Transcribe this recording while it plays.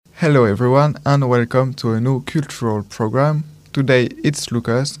Hello everyone and welcome to a new cultural program. Today it's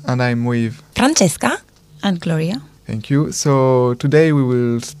Lucas and I'm with Francesca and Gloria. Thank you. So today we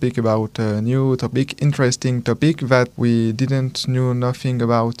will speak about a new topic, interesting topic that we didn't know nothing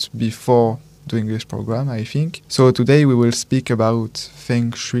about before doing this program, I think. So today we will speak about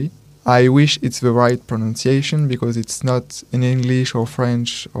Feng Shui. I wish it's the right pronunciation because it's not in English or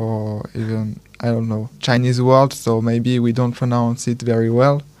French or even, I don't know, Chinese word, so maybe we don't pronounce it very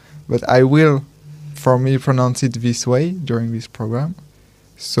well. But I will, for me, pronounce it this way during this program.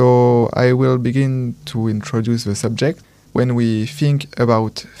 So I will begin to introduce the subject. When we think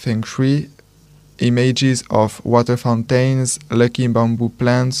about Feng Shui, images of water fountains, lucky bamboo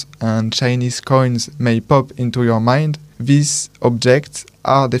plants, and Chinese coins may pop into your mind. These objects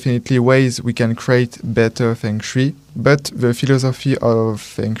are definitely ways we can create better Feng Shui, but the philosophy of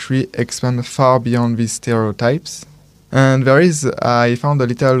Feng Shui expands far beyond these stereotypes. And I found a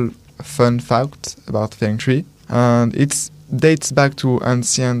little fun fact about Feng Shui, and it dates back to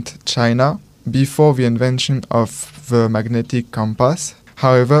ancient China, before the invention of the magnetic compass.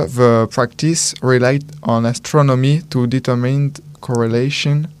 However, the practice relied on astronomy to determine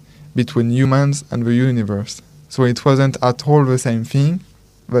correlation between humans and the universe. So it wasn't at all the same thing,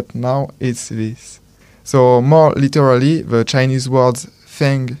 but now it's this. So more literally, the Chinese words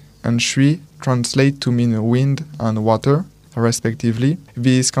Feng and Shui translate to mean wind and water, respectively.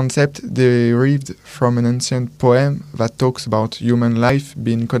 This concept derived from an ancient poem that talks about human life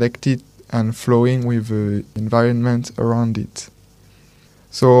being connected and flowing with the environment around it.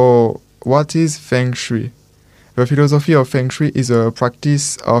 So, what is Feng Shui? The philosophy of Feng Shui is a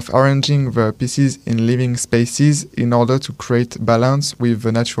practice of arranging the pieces in living spaces in order to create balance with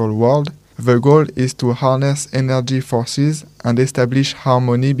the natural world. The goal is to harness energy forces and establish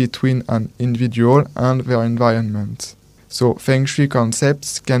harmony between an individual and their environment. So Feng Shui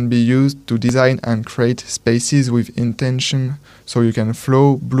concepts can be used to design and create spaces with intention so you can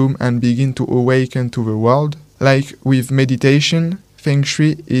flow, bloom and begin to awaken to the world. Like with meditation, Feng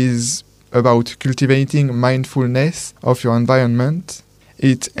Shui is about cultivating mindfulness of your environment.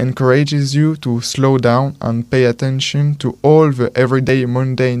 It encourages you to slow down and pay attention to all the everyday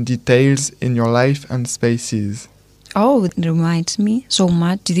mundane details in your life and spaces. Oh, it reminds me so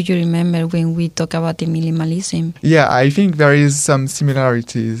much. Did you remember when we talk about the minimalism? Yeah, I think there is some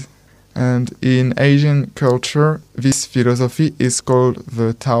similarities. And in Asian culture, this philosophy is called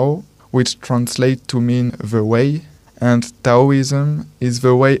the Tao, which translates to mean the way. And Taoism is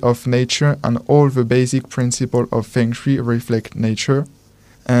the way of nature, and all the basic principles of Feng Shui reflect nature.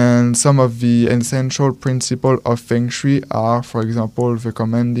 And some of the essential principles of Feng Shui are, for example, the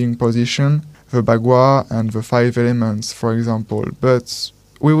commanding position, the Bagua, and the 5 elements, for example. But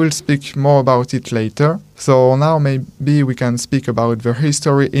we will speak more about it later. So now maybe we can speak about the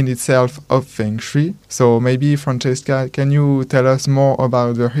history in itself of Feng Shui. So maybe, Francesca, can you tell us more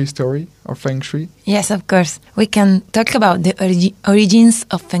about the history of Feng Shui? Yes, of course. We can talk about the origins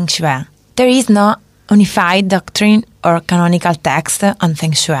of Feng Shui. There is no unified doctrine or canonical text on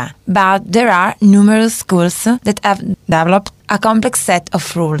Feng Shui, but there are numerous schools that have developed a complex set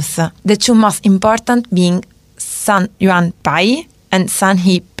of rules, the two most important being San Yuan Pai and San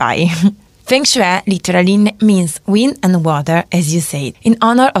He Pai. Feng Shui literally means wind and water, as you said, in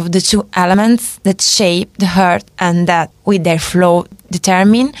honor of the two elements that shape the earth and that, with their flow,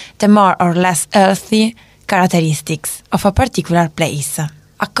 determine the more or less earthy characteristics of a particular place.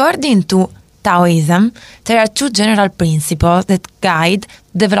 According to Taoism, there are two general principles that guide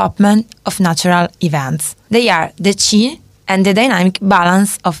the development of natural events. They are the Qi and the dynamic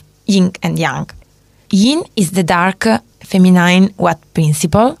balance of yin and yang. Yin is the dark, feminine, wet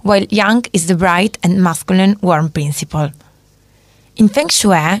principle, while yang is the bright and masculine, warm principle. In Feng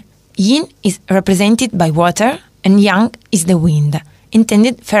Shui, yin is represented by water and yang is the wind,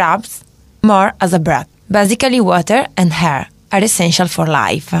 intended perhaps more as a breath. Basically, water and air are essential for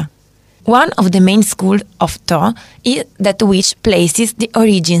life. One of the main schools of Tao is that which places the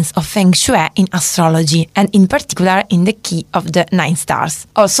origins of Feng Shui in astrology, and in particular in the key of the 9 stars,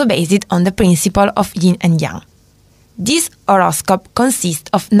 also based on the principle of yin and yang. This horoscope consists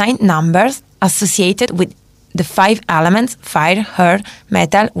of 9 numbers associated with the 5 elements fire, earth,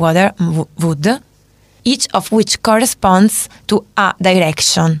 metal, water, wood, each of which corresponds to a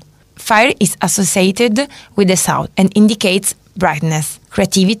direction. Fire is associated with the south and indicates brightness,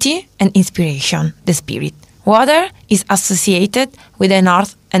 creativity, and inspiration, the spirit. Water is associated with the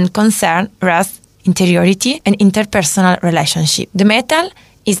north and concerns rest, interiority, and interpersonal relationship. The metal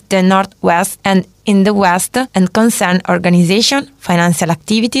is the northwest and in the west and concern organization, financial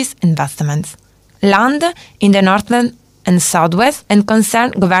activities, investments. Land in the northern and southwest and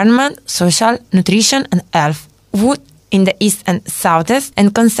concern government, social, nutrition and health. Wood in the east and southeast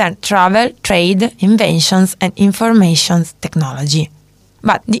and concern travel, trade, inventions and information technology.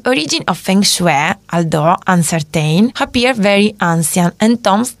 But the origin of Feng Shui, although uncertain, appear very ancient, and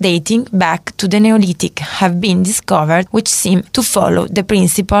tombs dating back to the Neolithic have been discovered which seem to follow the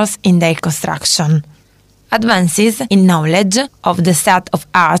principles in their construction. Advances in knowledge of the set of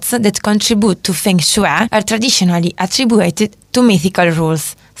arts that contribute to Feng Shui are traditionally attributed to mythical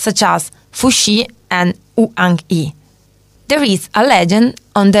rules, such as Fuxi and Huang Yi. There is a legend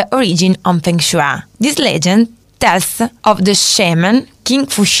on the origin of Feng Shui. This legend tells of the shaman King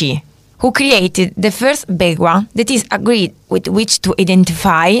Fuxi, who created the first begua that is agreed with which to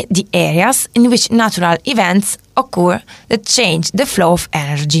identify the areas in which natural events occur that change the flow of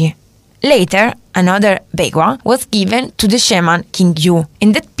energy. Later, another begua was given to the shaman King Yu.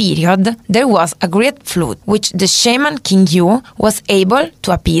 In that period, there was a great flood, which the shaman King Yu was able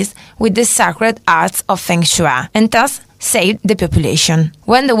to appease with the sacred arts of Feng Shui, and thus saved the population.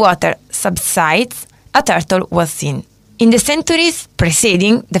 When the water subsides, a turtle was seen. In the centuries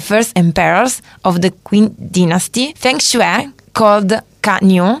preceding the first emperors of the Qing dynasty, Feng Shui, called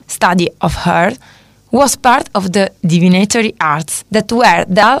Ka-Niu, study of earth, was part of the divinatory arts that were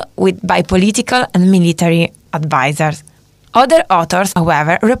dealt with by political and military advisors. Other authors,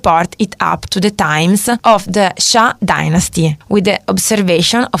 however, report it up to the times of the Xia dynasty, with the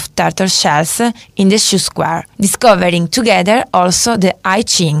observation of turtle shells in the Shu Square, discovering together also the I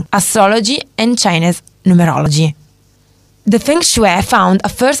Ching, astrology and Chinese numerology. The Feng Shui found a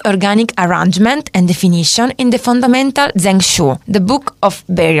first organic arrangement and definition in the fundamental Zheng Shu, the Book of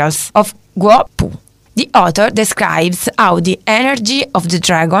Burials of Guo Pu. The author describes how the energy of the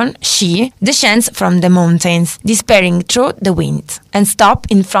dragon, Shi, descends from the mountains, disappearing through the wind, and stops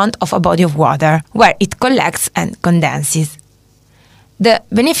in front of a body of water, where it collects and condenses. The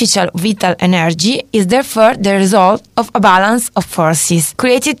beneficial vital energy is therefore the result of a balance of forces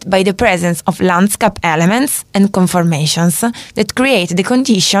created by the presence of landscape elements and conformations that create the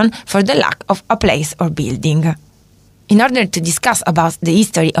condition for the lack of a place or building. In order to discuss about the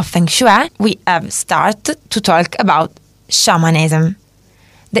history of Feng Shui, we have started to talk about shamanism.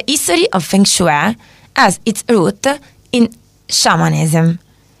 The history of Feng Shui has its root in shamanism.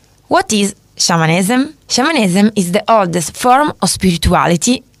 What is shamanism? Shamanism is the oldest form of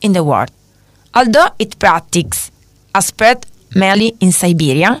spirituality in the world. Although its practices are spread mainly in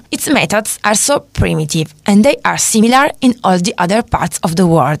Siberia, its methods are so primitive and they are similar in all the other parts of the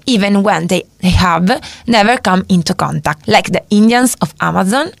world, even when they have never come into contact, like the Indians of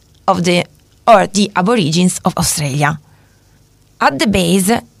Amazon or the Aborigines of Australia. At the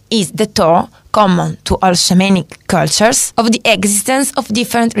base is the thought, common to all shamanic cultures, of the existence of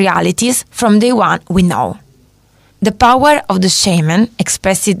different realities from the one we know. The power of the shaman,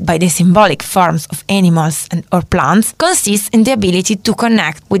 expressed by the symbolic forms of animals and or plants, consists in the ability to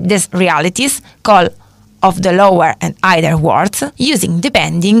connect with these realities called of the lower and higher worlds, using,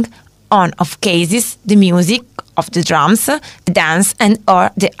 depending on of cases, the music of the drums, the dance and or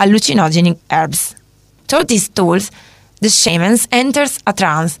the hallucinogenic herbs. Through these tools, the shaman enters a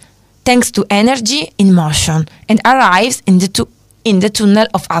trance, thanks to energy in motion, and arrives in the tunnel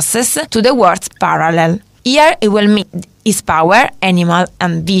of access to the world's parallel. Here he will meet his power, animal,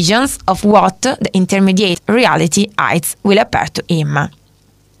 and visions of what the intermediate reality heights will appear to him.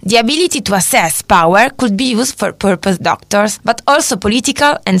 The ability to assess power could be used for purpose doctors, but also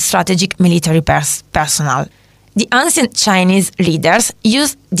political and strategic military personnel. The ancient Chinese leaders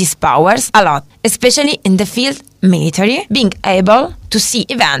used these powers a lot, especially in the field military, being able to see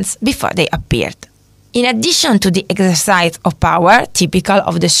events before they appeared. In addition to the exercise of power typical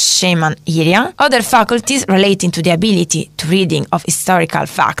of the shaman area, other faculties relating to the ability to reading of historical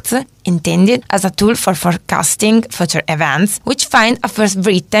facts, intended as a tool for forecasting future events, which find a first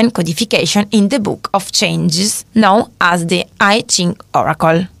written codification in the Book of Changes, known as the I Ching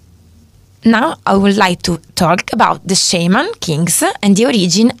Oracle. Now I would like to talk about the shaman kings and the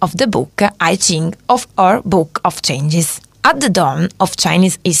origin of the book I Ching or Book of Changes. At the dawn of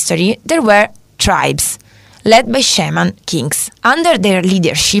Chinese history, there were tribes, led by shaman kings. Under their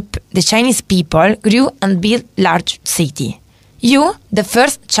leadership, the Chinese people grew and built large cities. Yu, the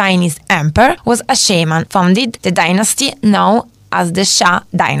first Chinese emperor, was a shaman, founded the dynasty known as the Xia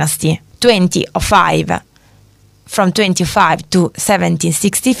dynasty, from 25 to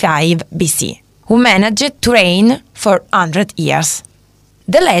 1765 BC, who managed to reign for 100 years.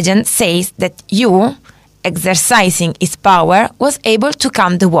 The legend says that Yu, exercising his power, was able to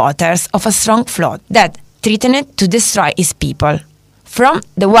calm the waters of a strong flood that threatened to destroy his people. From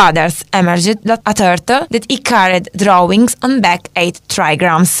the waters emerged a turtle that he carried drawings on back 8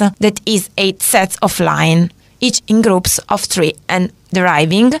 trigrams, that is 8 sets of line, each in groups of 3 and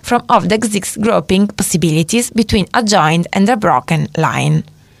deriving from of the 6 grouping possibilities between a joined and a broken line.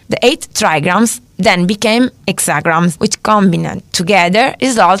 The 8 trigrams then became hexagrams, which combined together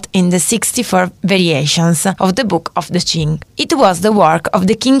result in the 64 variations of the Book of the Qing. It was the work of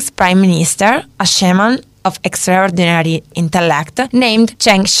the king's prime minister, a shaman of extraordinary intellect named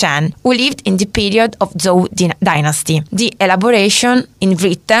Cheng Shen, who lived in the period of Zhou dynasty. The elaboration in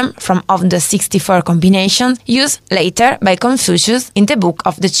written from of the 64 combinations used later by Confucius in the Book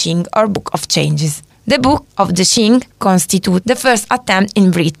of the Qing or Book of Changes. The Book of the Qing constitutes the first attempt in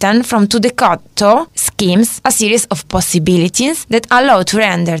Britain from to decode to schemes a series of possibilities that allow to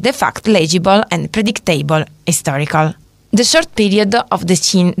render the fact legible and predictable historical. The short period of the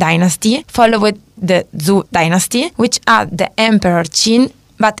Qin dynasty followed the Zhou dynasty, which had the Emperor Qin,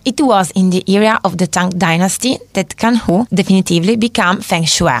 but it was in the era of the Tang dynasty that Kanhu definitively became Feng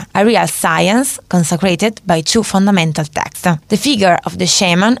Shui, a real science consecrated by 2 fundamental texts. The figure of the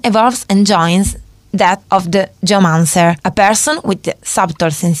shaman evolves and joins that of the geomancer, a person with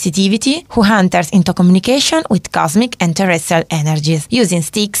subtle sensitivity who enters into communication with cosmic and terrestrial energies, using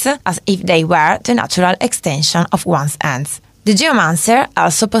sticks as if they were the natural extension of one's hands. The geomancer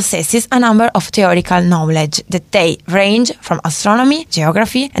also possesses a number of theoretical knowledge that they range from astronomy,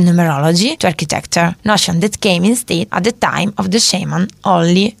 geography, and numerology to architecture, notion that came instead at the time of the shaman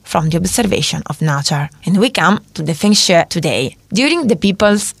only from the observation of nature. And we come to the Feng Shui today. During the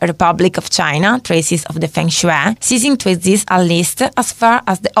People's Republic of China, traces of the Feng Shui ceasing to exist at least as far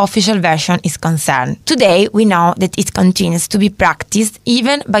as the official version is concerned. Today, we know that it continues to be practiced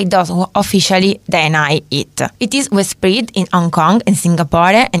even by those who officially deny it. It is widespread in Hong Kong and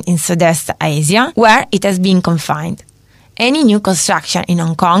Singapore and in Southeast Asia, where it has been confined. Any new construction in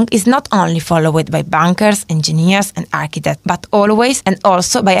Hong Kong is not only followed by bankers, engineers, and architects, but always and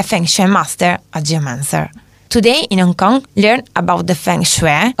also by a Feng Shui master, a geomancer. Today in Hong Kong, learn about the Feng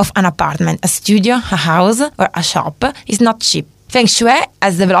Shui of an apartment, a studio, a house, or a shop is not cheap. Feng Shui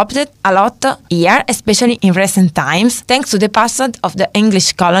has developed a lot here, especially in recent times, thanks to the passage of the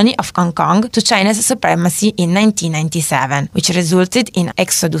English colony of Hong Kong to China's supremacy in 1997, which resulted in an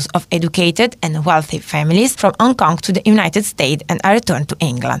exodus of educated and wealthy families from Hong Kong to the United States and a return to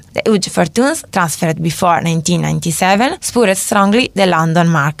England. The huge fortunes transferred before 1997 spurred strongly the London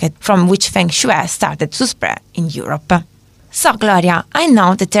market, from which Feng Shui started to spread in Europe. So, Gloria, I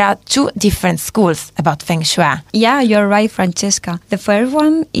know that there are 2 different schools about Feng Shui. Yeah, you're right, Francesca. The first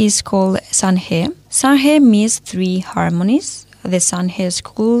one is called Sanhe. Sanhe means 3 harmonies. The Sanhe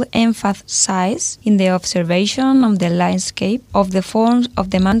school emphasizes in the observation of the landscape, of the forms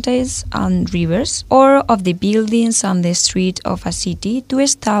of the mountains and rivers, or of the buildings and the street of a city to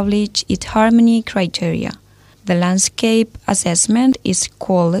establish its harmony criteria. The landscape assessment is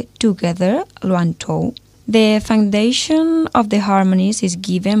called together Luantou. The foundation of the harmonies is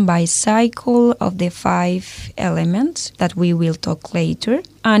given by cycle of the 5 elements that we will talk later,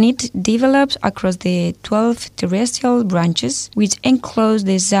 and it develops across the 12 terrestrial branches which enclose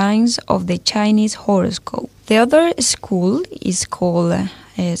the signs of the Chinese horoscope. The other school is called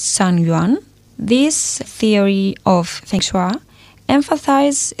San Yuan. This theory of Feng Shui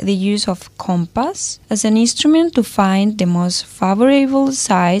emphasize the use of compass as an instrument to find the most favorable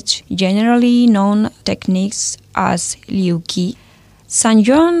sites, generally known techniques as Liu Qi. San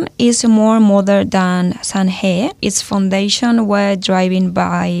Yuan is more modern than San He. Its foundation were driven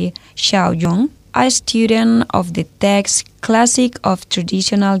by Xiao Yong, a student of the text classic of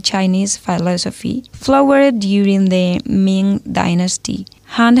traditional Chinese philosophy, flowered during the Ming Dynasty,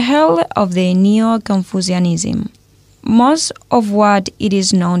 handheld of the Neo-Confucianism. Most of what it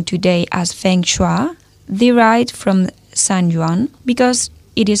is known today as Feng Shui derived from San Yuan because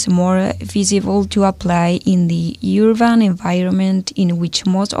it is more feasible to apply in the urban environment in which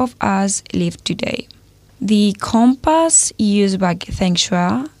most of us live today. The compass used by Feng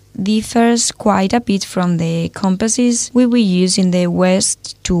Shui differs quite a bit from the compasses we will use in the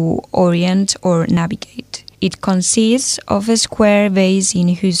West to orient or navigate. It consists of a square base in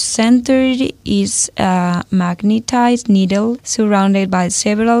whose center is a magnetized needle surrounded by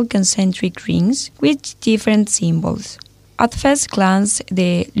several concentric rings with different symbols. At first glance,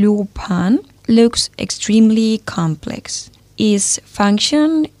 the Lu Pan looks extremely complex. Its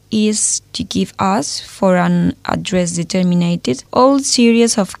function is to give us, for an address determined, all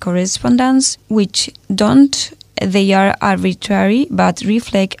series of correspondence which they are arbitrary but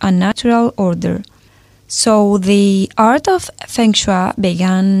reflect a natural order. So the art of Feng Shui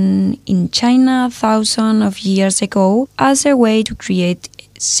began in China thousands of years ago as a way to create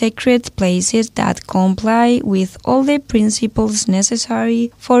sacred places that comply with all the principles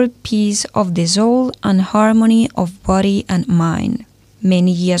necessary for peace of the soul and harmony of body and mind.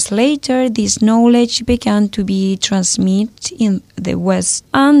 Many years later, this knowledge began to be transmitted in the West,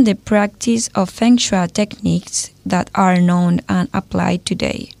 and the practice of Feng Shui techniques that are known and applied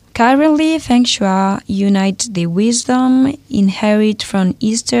today. Currently, Feng Shui unites the wisdom inherited from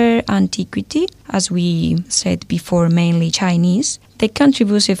Eastern antiquity, as we said before, mainly Chinese, the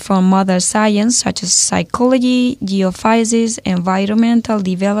contribution from modern science such as psychology, geophysics, environmental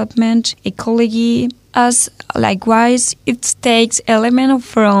development, ecology, as likewise it takes elements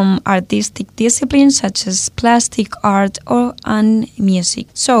from artistic disciplines such as plastic art and music.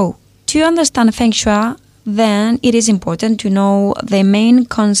 So, to understand Feng Shui, then it is important to know the main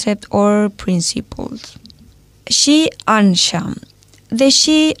concept or principles. Qi and Sha. The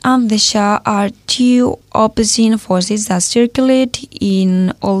Qi and the Sha are two opposing forces that circulate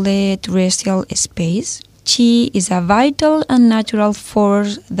in all the terrestrial space. Qi is a vital and natural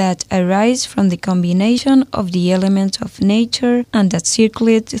force that arises from the combination of the elements of nature and that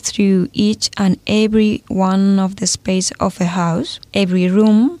circulate through each and every one of the space of a house, every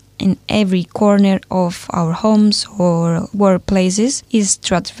room, in every corner of our homes or workplaces is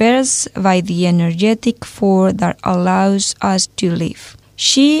traversed by the energetic force that allows us to live.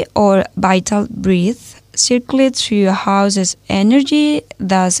 Qi, or vital breath, circulates through a house's energy,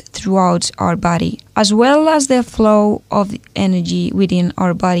 thus throughout our body. As well as the flow of energy within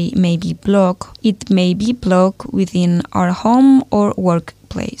our body may be blocked, it may be blocked within our home or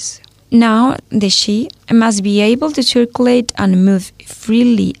workplace. Now, the Qi must be able to circulate and move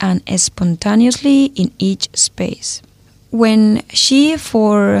freely and spontaneously in each space. When Qi,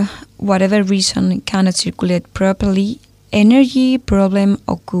 for whatever reason, cannot circulate properly, energy problems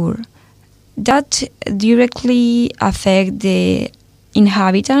occur that directly affect the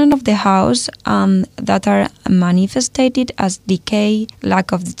inhabitant of the house and that are manifested as decay,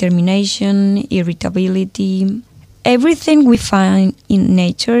 lack of determination, irritability. Everything we find in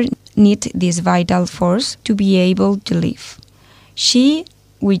nature need this vital force to be able to live. Qi,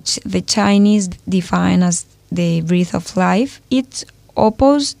 which the Chinese define as the breath of life, is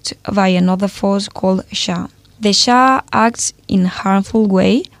opposed by another force called Sha. The Sha acts in a harmful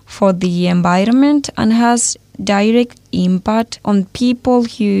way for the environment and has direct impact on people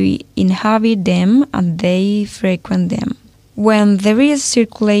who inhabit them and they frequent them. When there is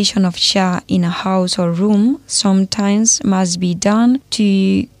circulation of Sha in a house or room, sometimes must be done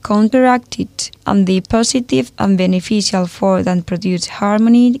to counteract it, and the positive and beneficial force that produces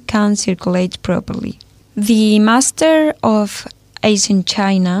harmony can circulate properly. The master of ancient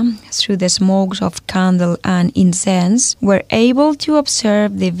China, through the smokes of candle and incense, were able to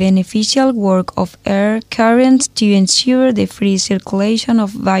observe the beneficial work of air currents to ensure the free circulation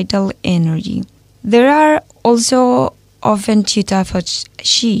of vital energy. There are also often two types of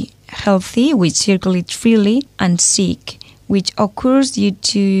Qi: healthy, which circulates freely, and sick, which occurs due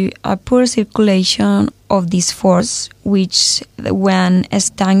to a poor circulation of this force, which, when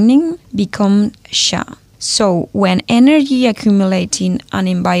stagnating, becomes Sha. So, when energy accumulates in an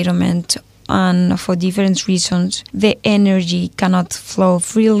environment and for different reasons the energy cannot flow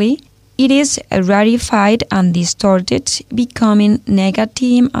freely, it is rarefied and distorted, becoming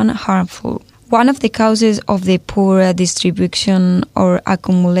negative and harmful. One of the causes of the poor distribution or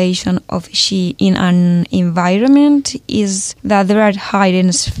accumulation of Qi in an environment is that there are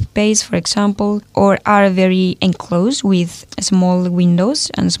hidden space, for example, or are very enclosed with small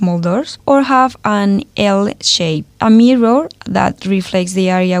windows and small doors, or have an L shape. A mirror that reflects the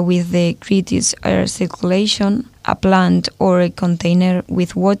area with the greatest air circulation, a plant or a container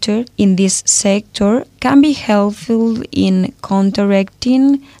with water in this sector can be helpful in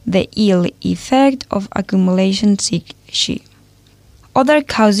counteracting the ill effect of accumulation sick Qi. Other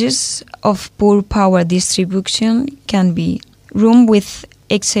causes of poor power distribution can be room with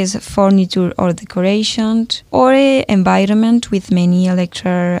excess furniture or decorations, or an environment with many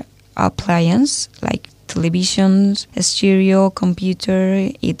electrical appliances like televisions, stereo, computer,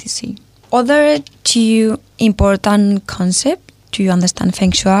 etc. Other two important concepts to understand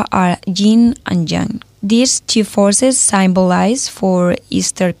Feng Shui are Yin and Yang. These two forces symbolize for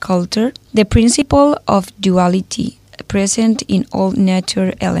Eastern culture the principle of duality present in all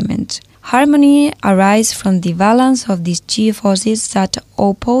nature elements. Harmony arises from the balance of these two forces that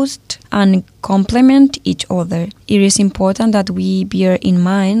oppose and complement each other. It is important that we bear in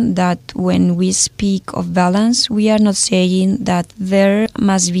mind that when we speak of balance, we are not saying that there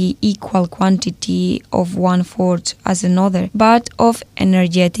must be equal quantity of one force as another, but of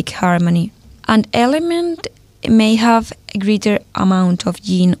energetic harmony. An element may have a greater amount of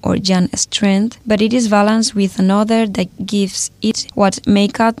yin or yang strength, but it is balanced with another that gives it what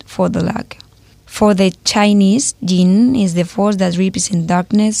make up for the lack. For the Chinese, yin is the force that represents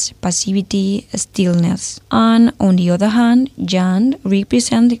darkness, passivity, stillness. And on the other hand, yang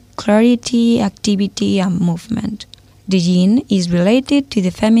represents clarity, activity, and movement. The yin is related to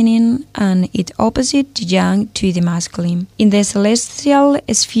the feminine and its opposite, the yang, to the masculine. In the celestial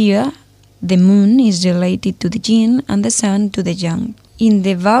sphere, the moon is related to the yin and the sun to the yang. In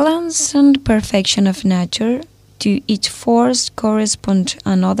the balance and perfection of nature, to each force corresponds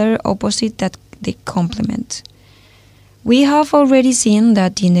another opposite that they complement. We have already seen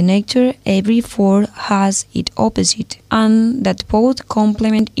that in the nature every force has its opposite, and that both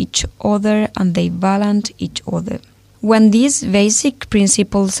complement each other and they balance each other. When these basic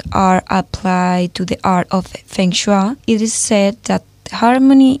principles are applied to the art of Feng Shui, it is said that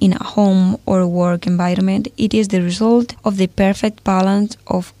harmony in a home or work environment, it is the result of the perfect balance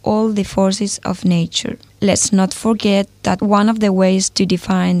of all the forces of nature. Let's not forget that one of the ways to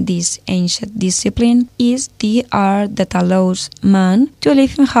define this ancient discipline is the art that allows man to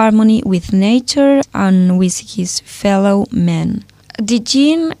live in harmony with nature and with his fellow men. The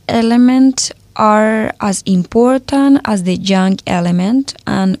yin element are as important as the yang element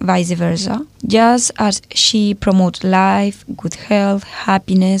and vice versa. Just as she promotes life, good health,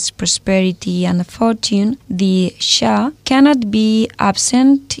 happiness, prosperity, and fortune, the Sha cannot be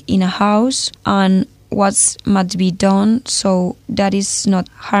absent in a house, and what must be done so that is not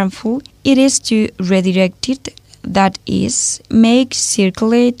harmful, it is to redirect it, that is, make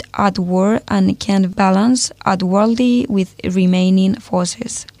circulate outward and can balance outwardly with remaining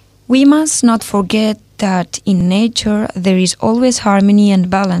forces. We must not forget that in nature there is always harmony and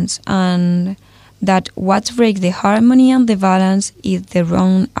balance, and that what breaks the harmony and the balance is the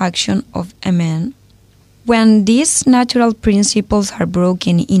wrong action of a man. When these natural principles are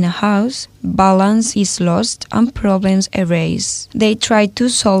broken in a house, balance is lost and problems arise. They try to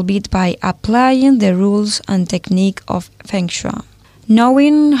solve it by applying the rules and technique of Feng Shui.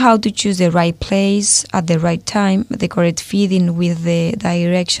 Knowing how to choose the right place at the right time, the correct fitting with the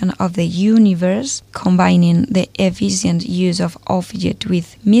direction of the universe, combining the efficient use of objects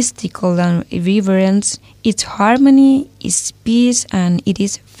with mystical and reverence, its harmony is peace and it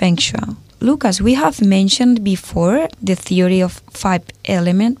is Feng Shui. Lucas, we have mentioned before the theory of 5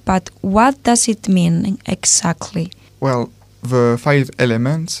 elements, but what does it mean exactly? Well, the 5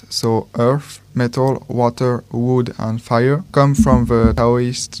 elements, so earth, metal, water, wood, and fire, come from the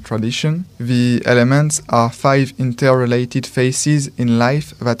Taoist tradition. The elements are 5 interrelated phases in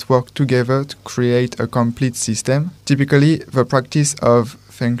life that work together to create a complete system. Typically, the practice of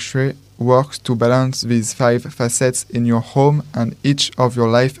Feng Shui works to balance these 5 facets in your home and each of your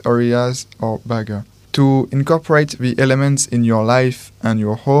life areas or bagua. To incorporate the elements in your life and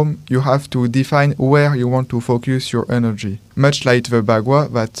your home, you have to define where you want to focus your energy. Much like the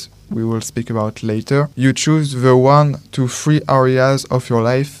bagua that we will speak about later, you choose the 1 to 3 areas of your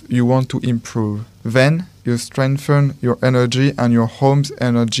life you want to improve. Then, you strengthen your energy and your home's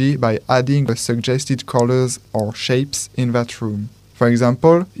energy by adding the suggested colors or shapes in that room. For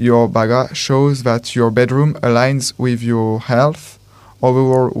example, your bagua shows that your bedroom aligns with your health,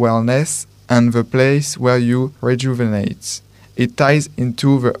 overall wellness, and the place where you rejuvenate. It ties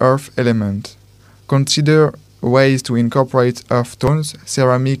into the earth element. Consider ways to incorporate earth tones,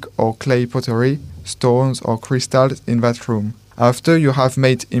 ceramic or clay pottery, stones or crystals in that room. After you have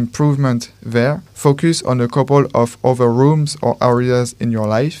made improvement there, focus on a couple of other rooms or areas in your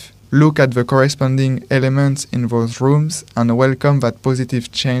life. Look at the corresponding elements in those rooms and welcome that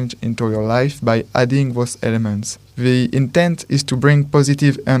positive change into your life by adding those elements. The intent is to bring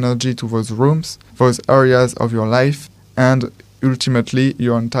positive energy to those rooms, those areas of your life, and ultimately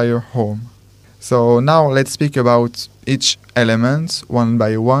your entire home. So now let's speak about each element one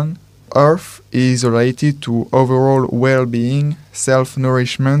by one. Earth is related to overall well-being,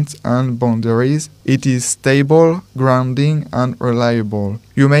 self-nourishment, and boundaries. It is stable, grounding, and reliable.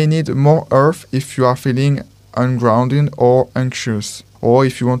 You may need more earth if you are feeling ungrounded or anxious, or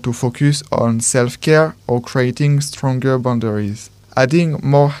if you want to focus on self-care or creating stronger boundaries. Adding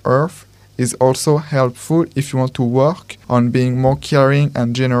more earth is also helpful if you want to work on being more caring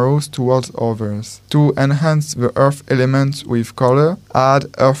and generous towards others. To enhance the earth element with color, add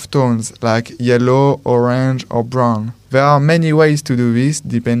earth tones like yellow, orange, or brown. There are many ways to do this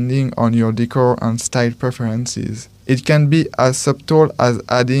depending on your decor and style preferences. It can be as subtle as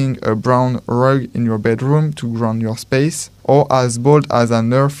adding a brown rug in your bedroom to ground your space, or as bold as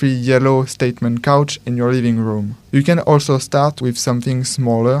an earthy yellow statement couch in your living room. You can also start with something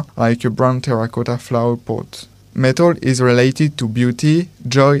smaller, like a brown terracotta flower pot. Metal is related to beauty,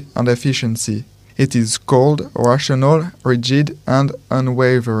 joy, and efficiency. It is cold, rational, rigid, and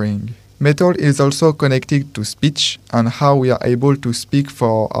unwavering. Metal is also connected to speech and how we are able to speak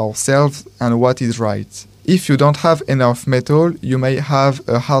for ourselves and what is right. If you don't have enough metal, you may have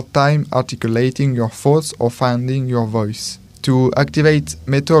a hard time articulating your thoughts or finding your voice. To activate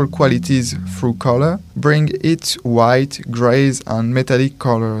metal qualities through color, bring it white, grays, and metallic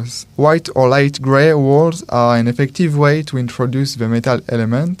colors. White or light gray walls are an effective way to introduce the metal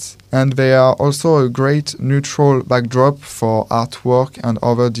elements, and they are also a great neutral backdrop for artwork and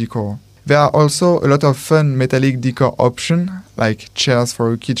other decor. There are also a lot of fun metallic decor options, like chairs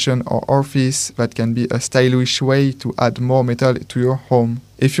for a kitchen or office that can be a stylish way to add more metal to your home.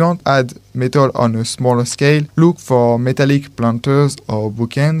 If you want to add metal on a smaller scale, look for metallic planters or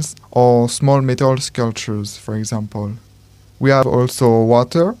bookends or small metal sculptures, for example. We have also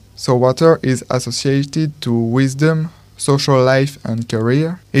water. So water is associated to wisdom, social life, and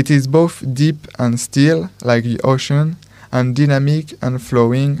career. It is both deep and still, like the ocean, and dynamic and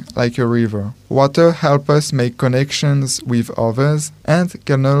flowing like a river. Water helps us make connections with others and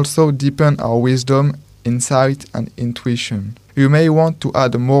can also deepen our wisdom, insight, and intuition. You may want to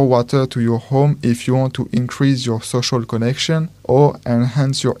add more water to your home if you want to increase your social connection or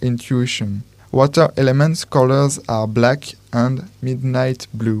enhance your intuition. Water elements colors are black and midnight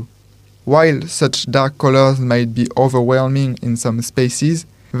blue. While such dark colors might be overwhelming in some spaces,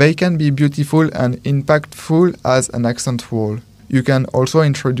 they can be beautiful and impactful as an accent wall. You can also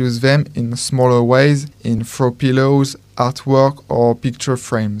introduce them in smaller ways in throw pillows, artwork, or picture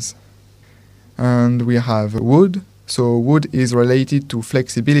frames. And we have wood. So wood is related to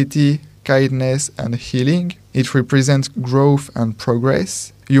flexibility, kindness, and healing. It represents growth and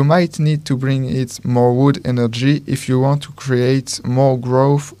progress. You might need to bring it more wood energy if you want to create more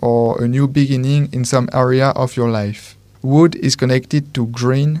growth or a new beginning in some area of your life. Wood is connected to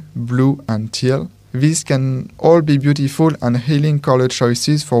green, blue, and teal. These can all be beautiful and healing color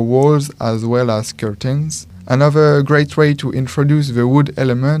choices for walls as well as curtains. Another great way to introduce the wood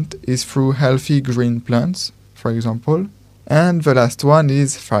element is through healthy green plants, for example. And the last one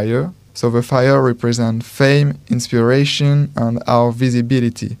is fire. So the fire represents fame, inspiration, and our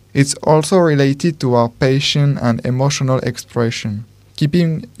visibility. It's also related to our passion and emotional expression.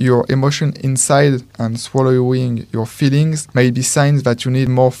 Keeping your emotion inside and swallowing your feelings may be signs that you need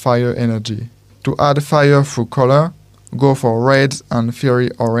more fire energy. To add fire through color, go for reds and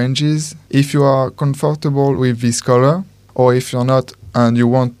fiery oranges. If you are comfortable with this color, or if you're not and you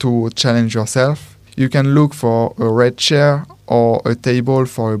want to challenge yourself, you can look for a red chair or a table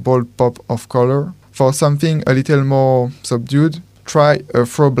for a bold pop of color. For something a little more subdued, try a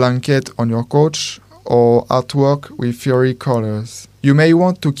throw blanket on your couch or artwork with fiery colors. You may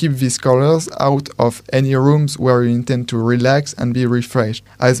want to keep these colors out of any rooms where you intend to relax and be refreshed,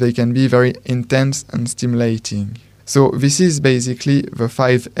 as they can be very intense and stimulating. So this is basically the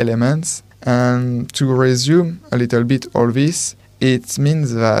 5 elements. And to resume a little bit all this, it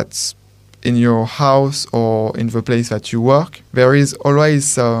means that in your house or in the place that you work, there is always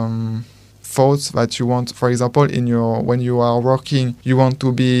some thoughts that you want. For example, when you are working, you want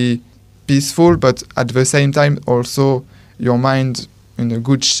to be peaceful, but at the same time also your mind in a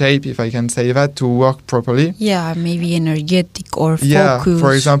good shape, if I can say that, to work properly. Yeah, maybe energetic or focus. Yeah,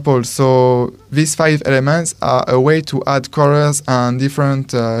 for example. So these 5 elements are a way to add colors and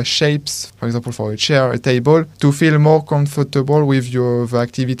different shapes, for example, for a chair, a table, to feel more comfortable with the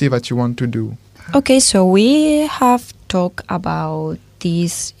activity that you want to do. Okay, so we have talked about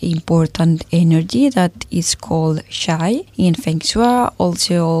this important energy that is called Shai in Feng Shui.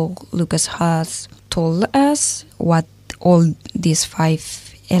 Also, Lucas has told us what all these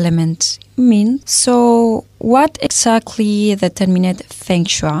 5 elements mean. So, what exactly determined Feng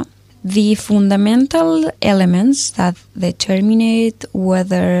Shui? The fundamental elements that determine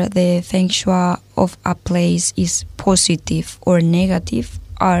whether the Feng Shui of a place is positive or negative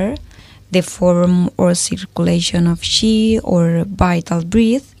are the form or circulation of qi or vital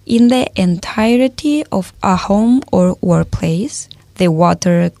breath in the entirety of a home or workplace, the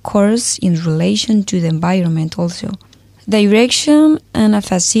water course in relation to the environment also, direction and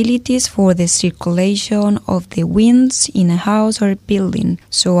facilities for the circulation of the winds in a house or building.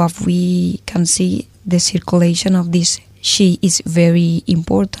 So as we can see, the circulation of this qi is very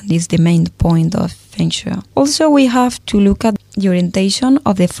important. It's the main point of Feng Shui. Also, we have to look at the orientation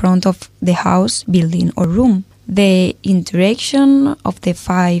of the front of the house, building or room. The interaction of the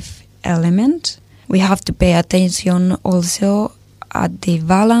 5 elements. We have to pay attention also at the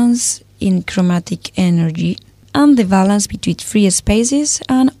balance in chromatic energy and the balance between free spaces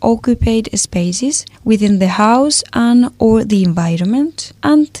and occupied spaces within the house and or the environment.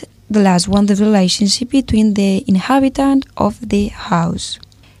 And the last one, the relationship between the inhabitant of the house.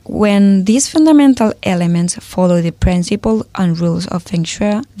 When these fundamental elements follow the principle and rules of Feng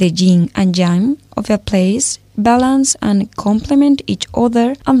Shui, the yin and yang of a place balance and complement each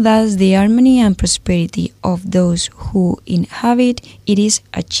other, and thus the harmony and prosperity of those who inhabit it is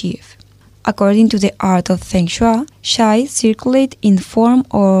achieved. According to the art of Feng Shui, qi circulate in form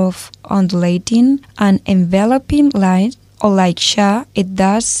of undulating and enveloping lines, or like Sha, it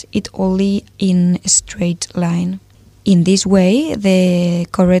does it only in a straight line. In this way, the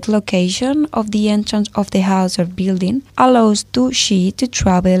correct location of the entrance of the house or building allows to qi to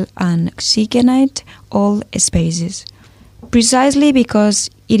travel and oxygenate all spaces. Precisely because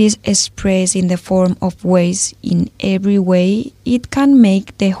it is expressed in the form of ways in every way, it can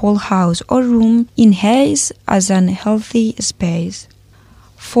make the whole house or room enhance as an healthy space.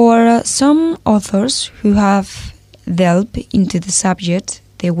 For some authors who have delved into the subject,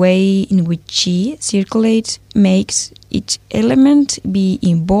 the way in which qi circulates makes each element be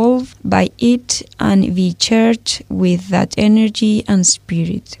involved by it and be charged with that energy and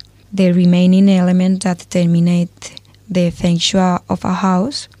spirit. The remaining elements that terminate the Feng Shui of a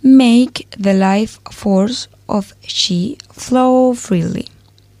house make the life force of qi flow freely.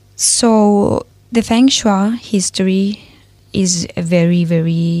 So the Feng Shui history is very,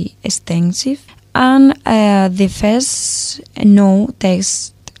 very extensive. And the first known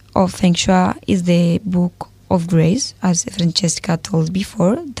text of Feng Shui is the Book of Grace, as Francesca told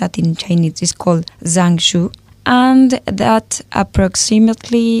before, that in Chinese is called Zhang Shu, and that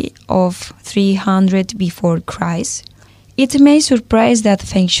approximately of 300 before Christ. It may surprise that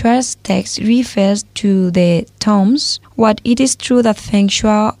Feng Shui's text refers to the tombs, but it is true that Feng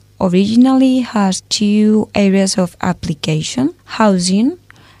Shui originally has 2 areas of application: housing,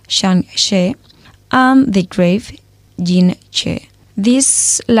 Shang She, and the grave, Yin Che.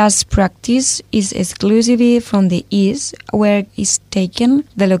 This last practice is exclusively from the East, where is taken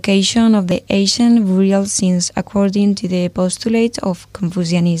the location of the ancient burial scenes according to the postulates of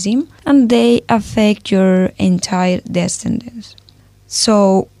Confucianism, and they affect your entire descendants.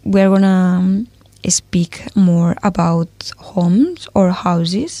 So we're gonna speak more about homes or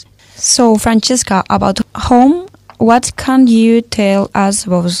houses. So Francesca, about home, what can you tell us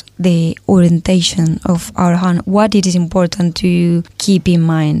about the orientation of our hand? What it is important to keep in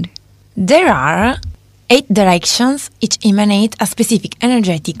mind? There are 8 directions, each emanate a specific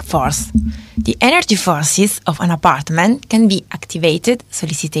energetic force. The energy forces of an apartment can be activated,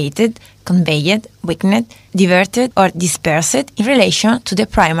 solicited, conveyed, weakened, diverted, or dispersed in relation to the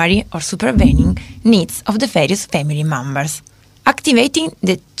primary or supervening needs of the various family members. Activating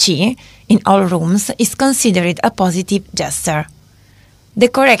the qi in all rooms is considered a positive gesture. The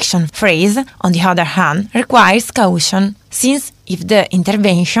correction phrase, on the other hand, requires caution, since if the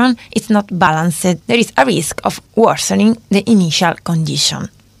intervention is not balanced, there is a risk of worsening the initial condition.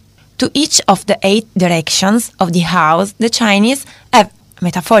 To each of the 8 directions of the house, the Chinese have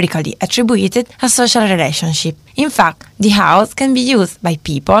metaphorically attributed a social relationship. In fact, the house can be used by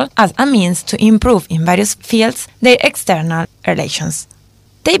people as a means to improve in various fields their external relations.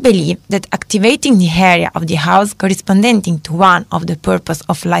 They believe that activating the area of the house corresponding to one of the purpose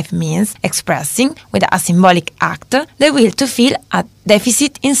of life means expressing, with a symbolic act, the will to fill a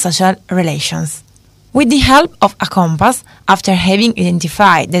deficit in social relations. With the help of a compass, after having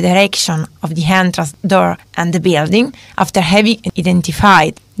identified the direction of the entrance door and the building, after having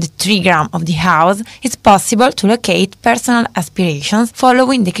identified the trigram of the house, it's possible to locate personal aspirations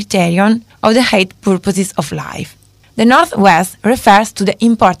following the criterion of the 8 purposes of life. The northwest refers to the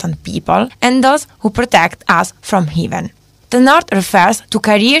important people and those who protect us from evil. The north refers to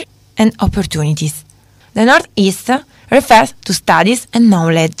career and opportunities. The northeast refers to studies and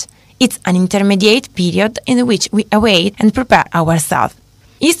knowledge. It's an intermediate period in which we await and prepare ourselves.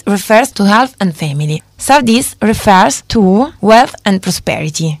 East refers to health and family. Southeast refers to wealth and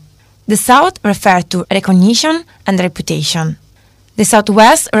prosperity. The south refers to recognition and reputation. The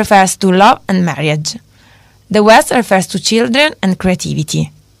southwest refers to love and marriage. The west refers to children and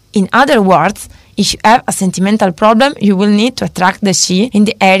creativity. In other words, If you have a sentimental problem, you will need to attract the qi in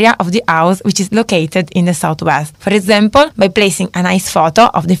the area of the house which is located in the southwest. For example, by placing a nice photo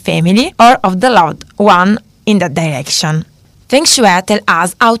of the family or of the loved one in that direction. Feng Shui tells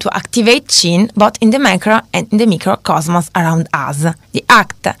us how to activate qi both in the macro and in the microcosmos around us. The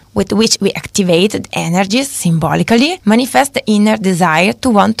act with which we activate the energies symbolically manifests the inner desire to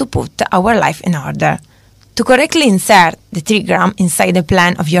want to put our life in order. To correctly insert the trigram inside the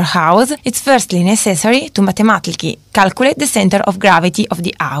plan of your house, it's firstly necessary to mathematically calculate the center of gravity of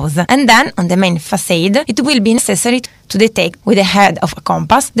the house, and then on the main facade it will be necessary to detect with the head of a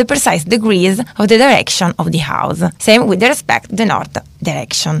compass the precise degrees of the direction of the house, same with respect to the north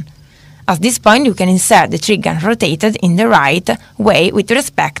direction. At this point you can insert the trigram rotated in the right way with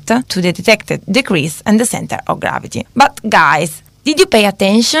respect to the detected degrees and the center of gravity. But guys, did you pay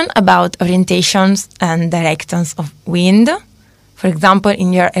attention about orientations and directions of wind? For example,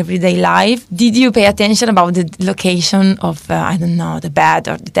 in your everyday life, did you pay attention about the location of, the bed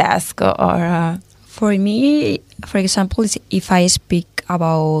or the desk or... For me, for example, if I speak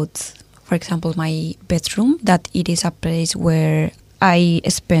about, for example, my bedroom, that it is a place where I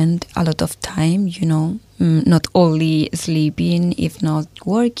spend a lot of time, not only sleeping, if not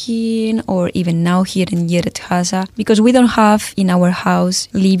working, or even now here in Yerethaza, because we don't have in our house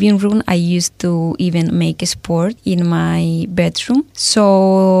living room. I used to even make a sport in my bedroom.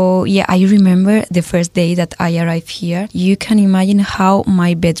 So yeah, I remember the first day that I arrived here. You can imagine how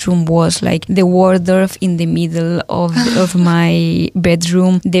my bedroom was, like the Waldorf in the middle of my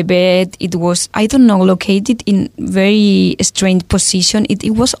bedroom. The bed, it was, I don't know, located in very strange position.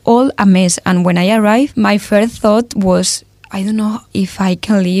 It was all a mess. And when I arrived, my first thought was, I don't know if I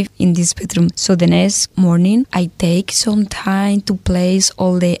can live in this bedroom. So the next morning, I take some time to place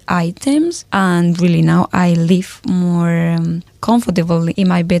all the items, and really now I live more comfortable in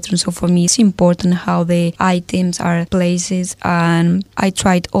my bedroom. So for me, it's important how the items are placed, and I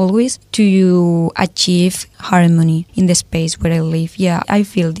tried always to achieve harmony in the space where I live. Yeah, I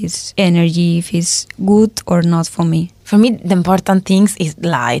feel this energy, if it's good or not for me. For me, the important thing is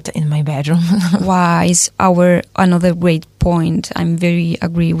light in my bedroom. Wow, it's another great point. I'm very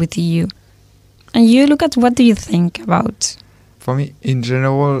agree with you. And you, look at what do you think about? For me, in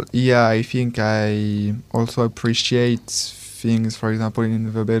general, yeah, I think I also appreciate things, for example,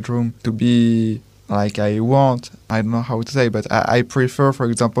 in the bedroom to be like I want. I don't know how to say, but I prefer, for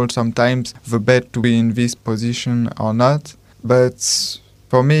example, sometimes the bed to be in this position or not. But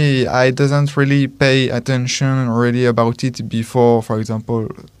for me, I doesn't really pay attention really about it before, for example,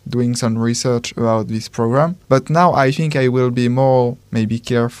 doing some research about this program. But now I think I will be more maybe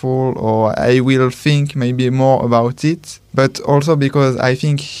careful, or I will think maybe more about it. But also because I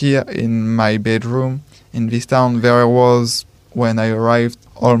think here in my bedroom, in this town, there was, when I arrived,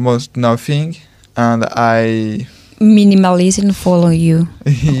 almost nothing. And I... Minimalism follow you.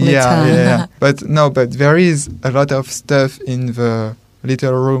 yeah. But there is a lot of stuff in the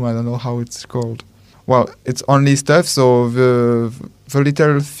little room. I don't know how it's called. Well, it's only stuff, so the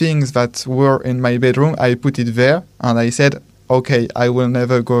little things that were in my bedroom, I put it there, and I said, okay, I will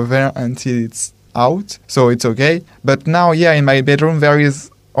never go there until it's out, so it's okay. But now, yeah, in my bedroom there is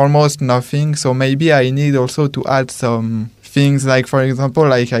almost nothing, so maybe I need also to add some things, like, for example,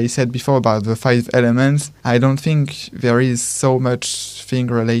 like I said before about the 5 elements. I don't think there is so much thing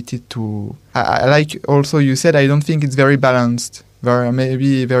related to... I like also you said, I don't think it's very balanced.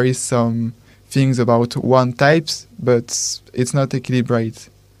 There is some things about one types, but it's not equilibrated.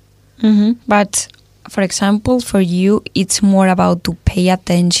 Mm-hmm. But for example, for you, it's more about to pay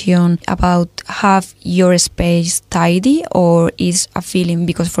attention, about have your space tidy, or is a feeling?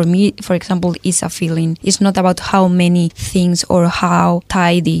 Because for me, for example, it's a feeling. It's not about how many things or how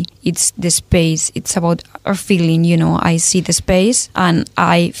tidy it's the space. It's about a feeling, I see the space and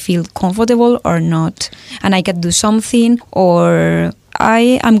I feel comfortable or not. And I can do something, or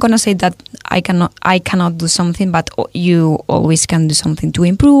I'm gonna say that I cannot do something, but you always can do something to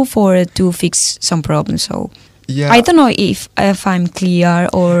improve or to fix some problems. So yeah. I don't know if I'm clear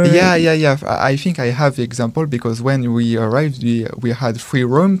or... Yeah. I think I have the example, because when we arrived, we had 3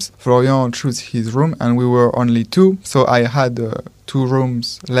 rooms. Florian chose his room and we were only 2. So I had 2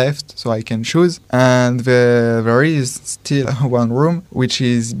 rooms left, so I can choose. And there is still 1 room, which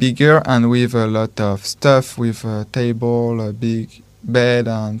is bigger and with a lot of stuff, with a table, a big bed,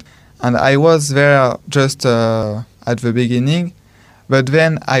 and I was there just at the beginning. But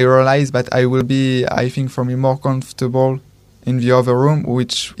then I realized that I will be, I think, for me, more comfortable in the other room,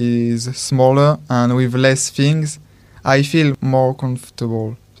 which is smaller and with less things. I feel more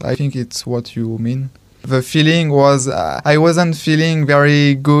comfortable. I think it's what you mean. The feeling was, I wasn't feeling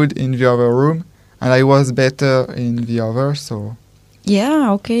very good in the other room, and I was better in the other. So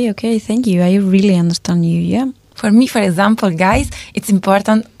Yeah, okay, thank you. I really understand you, yeah. For me, for example, guys, it's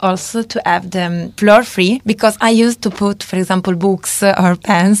important also to have the floor free because I used to put, for example, books or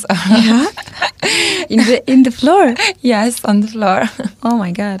pens. Yeah. In the floor. Yes, on the floor. Oh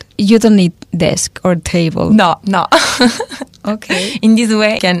my god. You don't need desk or table. No. Okay. In this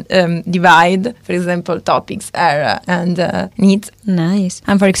way, I can divide, for example, topics, area, and needs. Nice.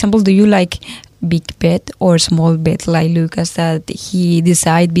 And for example, do you like big bed or small bed like Lucas, that he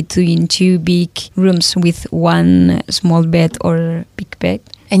decide between two big rooms with one small bed or big bed?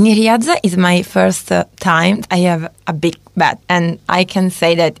 And in Riyadh is my first time I have a big bed, and I can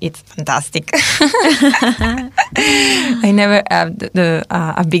say that it's fantastic. I never had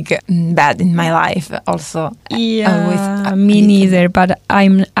a big bed in my life. Also, yeah, me neither. But I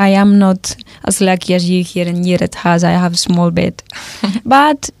am not as lucky as you here in Yeret has. I have small bed,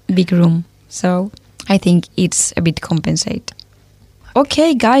 but big room. So I think it's a bit compensate.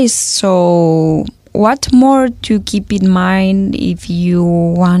 Okay, guys. So what more to keep in mind if you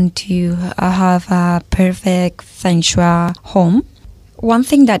want to have a perfect Feng Shui home? One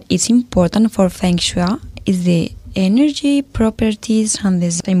thing that is important for Feng Shui is the energy properties and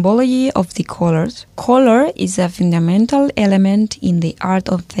the symbology of the colors. Color is a fundamental element in the art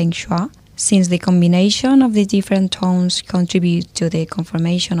of Feng Shui, since the combination of the different tones contributes to the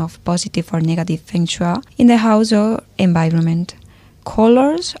conformation of positive or negative Feng Shui in the house or environment.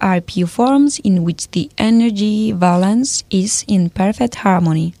 Colors are pure forms in which the energy balance is in perfect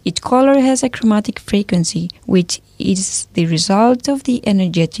harmony. Each color has a chromatic frequency, which is the result of the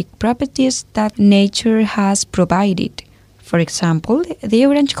energetic properties that nature has provided. For example, the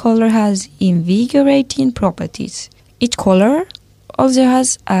orange color has invigorating properties. Each color also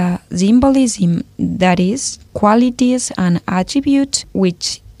has a symbolism, that is, qualities and attributes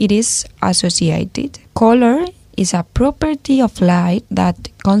which it is associated. Color is a property of light that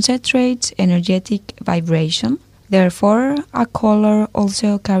concentrates energetic vibration. Therefore, a color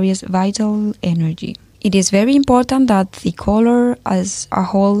also carries vital energy. It is very important that the color as a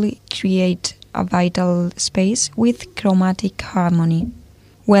whole create a vital space with chromatic harmony.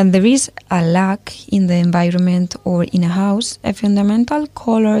 When there is a lack in the environment or in a house, a fundamental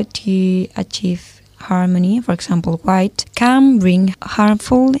color to achieve harmony, for example white, can bring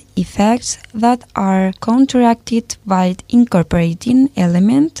harmful effects that are counteracted by incorporating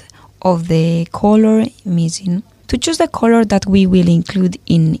element of the color missing. To choose the color that we will include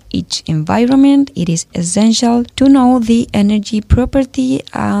in each environment, it is essential to know the energy property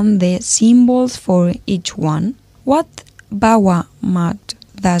and the symbols for each one. What Bagua mat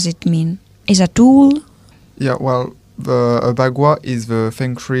does it mean? Is a tool? yeah, well, a Bagua is the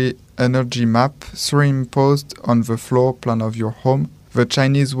Feng Shui energy map superimposed on the floor plan of your home. The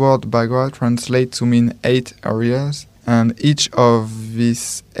Chinese word Bagua translates to mean 8 areas, and each of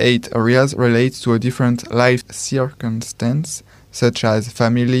these 8 areas relates to a different life circumstance, such as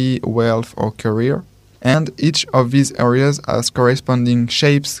family, wealth, or career. And each of these areas has corresponding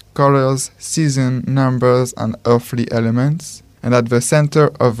shapes, colors, season, numbers, and earthly elements. And at the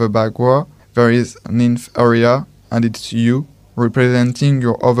center of the Bagua, there is a ninth area, and it's you, representing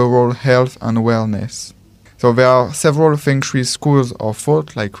your overall health and wellness. So there are several Feng Shui schools of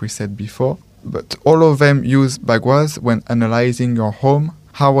thought, like we said before, but all of them use Baguas when analyzing your home.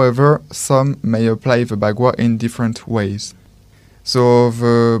 However, some may apply the Bagua in different ways. So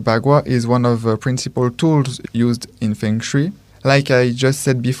the Bagua is one of the principal tools used in Feng Shui. Like I just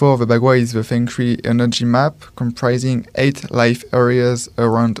said before, the Bagua is the Feng Shui energy map comprising 8 life areas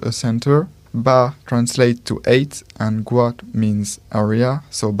around a center. Ba translates to 8 and Gua means area,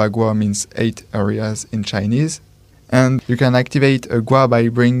 so Bagua means 8 areas in Chinese. And you can activate a Gua by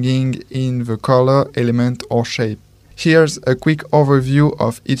bringing in the color, element or shape. Here's a quick overview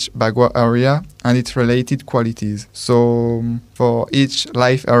of each Bagua area and its related qualities. So for each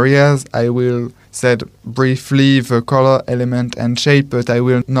life areas, I will said briefly the color, element and shape, but I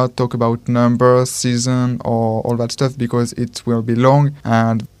will not talk about numbers, season or all that stuff because it will be long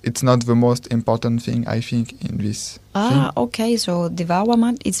and it's not the most important thing I think in this thing. Okay, so the Bagua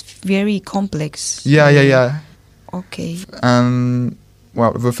mat is very complex. Yeah. Okay. And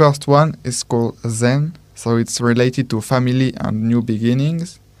well, the first one is called Zen, so it's related to family and new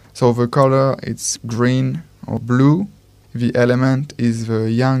beginnings. So the color it's green or blue. The element is the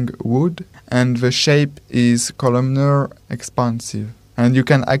yang wood, and the shape is columnar expansive. And you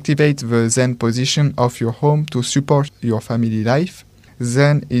can activate the Zen position of your home to support your family life.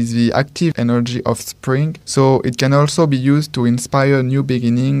 Zen is the active energy of spring, so it can also be used to inspire new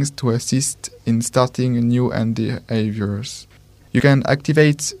beginnings to assist in starting new endeavors. You can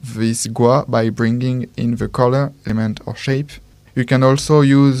activate this GUA by bringing in the color, element or shape. You can also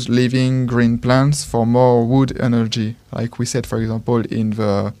use living green plants for more wood energy, like we said, for example, in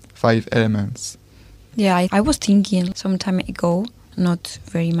the 5 elements. Yeah, I was thinking some time ago, not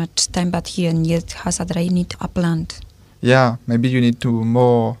very much time, but here in Yet-Hasa that I need a plant. Yeah, maybe you need to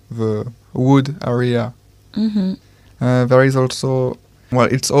mow the wood area. Mm-hmm. There is also, well,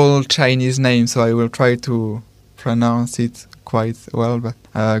 it's all Chinese names, so I will try to pronounce it quite well, but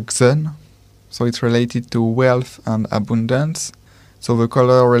Xen, so it's related to wealth and abundance. So the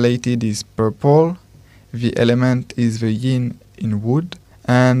color related is purple, the element is the yin in wood,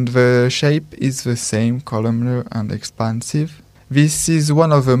 and the shape is the same, columnar and expansive. This is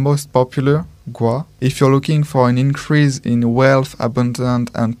one of the most popular GUA. If you're looking for an increase in wealth,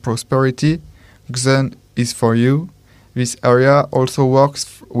 abundance and prosperity, Xen is for you. This area also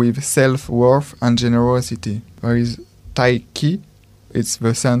works with self-worth and generosity. There is Tai Chi, it's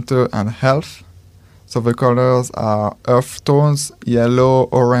the center and health. So the colors are earth tones, yellow,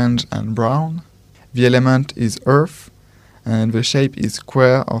 orange and brown. The element is earth and the shape is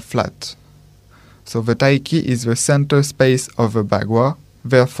square or flat. So the Tai Chi is the center space of the Bagua.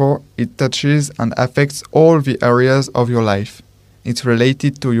 Therefore, it touches and affects all the areas of your life. It's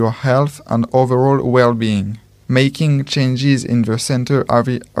related to your health and overall well-being. Making changes in the center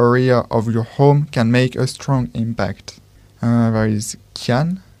area of your home can make a strong impact. There is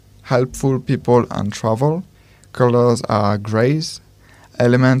Qian, helpful people and travel. Colors are grays.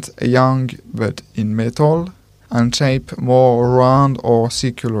 Element young but in metal. And shape more round or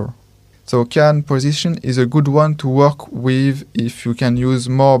circular. So Qian position is a good one to work with if you can use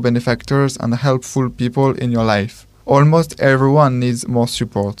more benefactors and helpful people in your life. Almost everyone needs more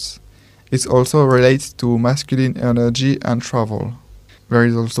supports. It also relates to masculine energy and travel. There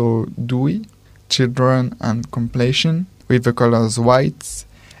is also Dui, children and completion, with the colors white,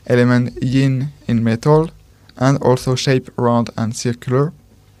 element yin in metal, and also shape round and circular.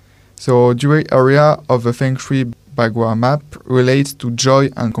 So Dui area of the Feng Shui Bagua map relates to joy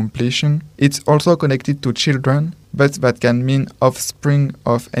and completion. It's also connected to children, but that can mean offspring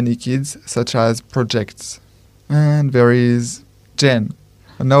of any kids, such as projects. And there is Gen,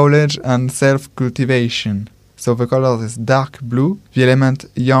 knowledge and self-cultivation. So the color is dark blue, the element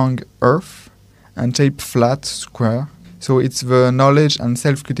young earth, and shape flat square. So it's the knowledge and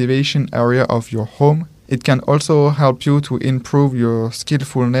self-cultivation area of your home. It can also help you to improve your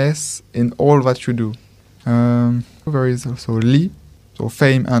skillfulness in all that you do. There is also Li, so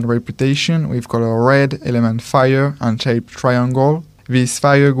fame and reputation, with color red, element fire, and shape triangle. This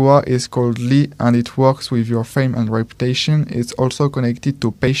fire GUA is called Li, and it works with your fame and reputation. It's also connected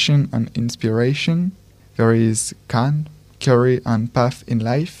to passion and inspiration. There is Kan, career and path in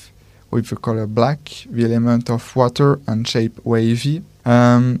life, with the color black, the element of water, and shape wavy.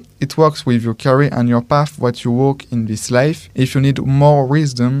 It works with your career and your path, what you walk in this life. If you need more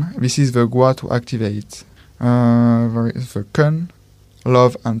wisdom, this is the GUA to activate. There is the Kun,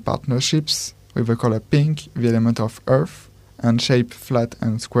 love and partnerships, with the color pink, the element of earth, and shape flat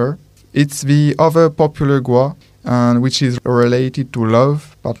and square. It's the other popular GUA, which is related to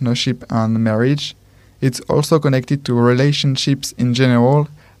love, partnership and marriage. It's also connected to relationships in general,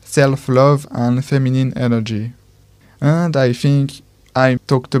 self-love and feminine energy. And I think I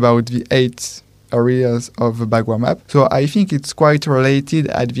talked about the 8 areas of the Bagua map. So I think it's quite related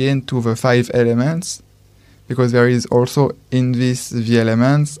at the end to the 5 elements, because there is also in this the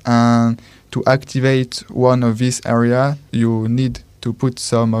elements, and to activate one of these areas, you need to put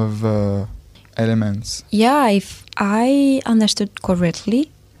some of the elements. Yeah, if I understood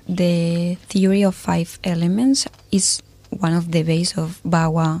correctly, the theory of 5 elements is one of the base of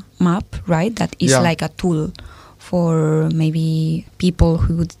Bagua map, right? That is like a tool for maybe people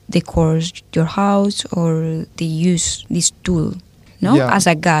who decor your house, or they use this tool, no, as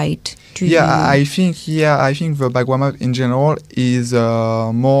a guide to you. I think the Bagua map in general is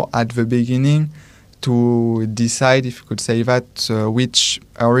more at the beginning to decide, if you could say that, which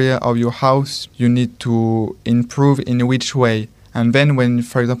area of your house you need to improve in which way. And then when,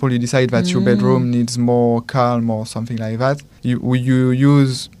 for example, you decide that your bedroom needs more calm or something like that, you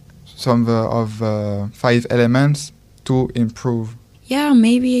use some of 5 elements to improve. Yeah,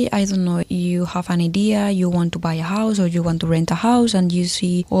 maybe, I don't know, you have an idea, you want to buy a house or you want to rent a house, and you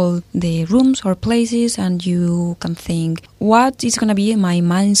see all the rooms or places, and you can think, what is going to be my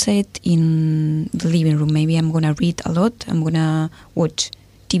mindset in the living room? Maybe I'm going to read a lot, I'm going to watch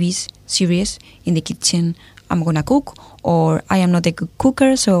TV series in the kitchen, I'm going to cook, or I am not a good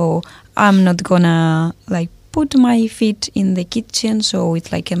cooker, so I'm not going to put my feet in the kitchen, so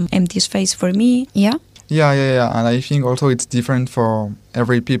it's like an empty space for me. Yeah. Yeah. And I think also it's different for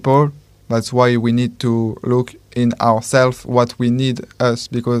every people. That's why we need to look in ourselves what we need us,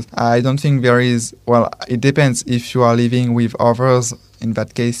 because I don't think there is, well, it depends if you are living with others. In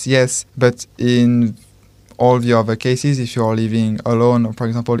that case, yes. But in all the other cases, if you are living alone, or for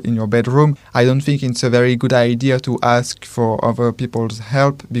example, in your bedroom, I don't think it's a very good idea to ask for other people's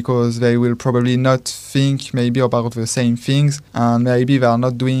help, because they will probably not think maybe about the same things, and maybe they are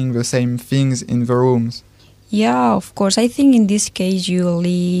not doing the same things in the rooms. Yeah, of course. I think in this case you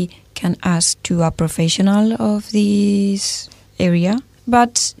only can ask to a professional of this area,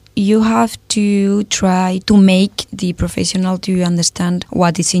 but you have to try to make the professional to understand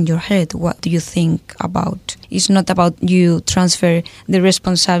what is in your head, what do you think about. It's not about you transfer the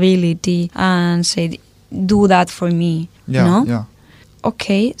responsibility and say, do that for me. Yeah, no? yeah.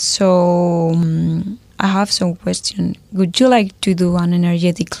 Okay, so I have some question. Would you like to do an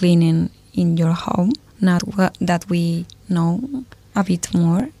energetic cleaning in your home? Not that we know a bit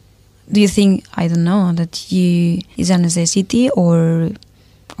more. Do you think, I don't know, that is a necessity or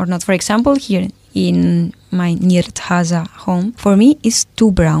not? For example, here in my Nierthaza home, for me it's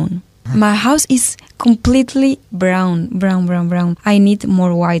too brown. My house is completely brown. I need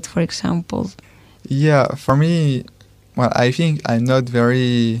more white, for example. Yeah, for me, well, I think I'm not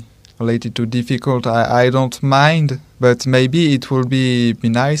very related to difficult. I don't mind, but maybe it will be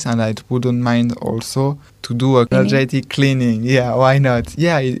nice, and I wouldn't mind also to do a energetic cleaning. Yeah, why not?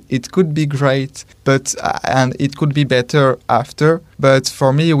 Yeah, it could be great, but and it could be better after. But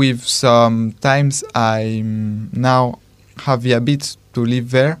for me, with sometimes I now have the habit to live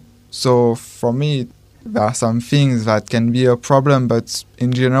there. So for me, there are some things that can be a problem, but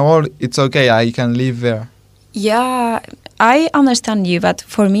in general, it's okay. I can live there. Yeah, I understand you, but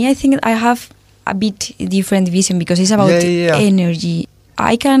for me, I think I have a bit different vision because it's about energy.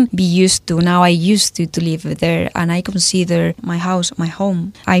 I can be used to, now I used to live there, and I consider my house my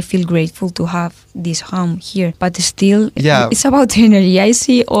home. I feel grateful to have this home here, but still it's about energy. I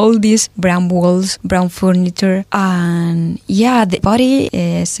see all these brown walls, brown furniture, and the body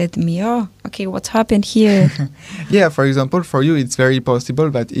said to me, oh, okay, what's happened here? Yeah, for example, for you it's very possible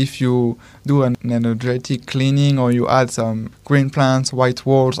that if you do an energetic cleaning or you add some green plants, white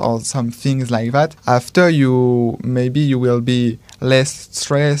walls or some things like that, after you will be less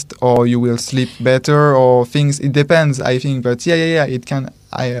stressed, or you will sleep better, or things, it depends, I think, but it can,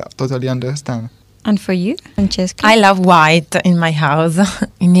 I totally understand. And for you, Francesca? I love white in my house.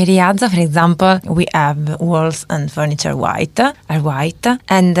 In Nierthaza, for example, we have walls and furniture are white,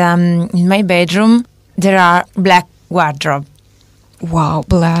 and in my bedroom there are black wardrobe. Wow,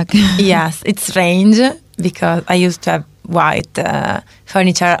 black. Yes, it's strange because I used to have white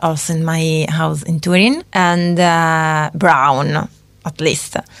furniture also in my house in Turin, and brown at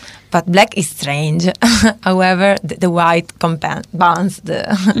least. But black is strange. However, the white compounds the...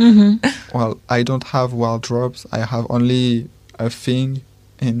 Mm-hmm. Well, I don't have wardrobes. I have only a thing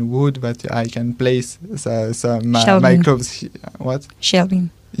in wood that I can place my clothes. What?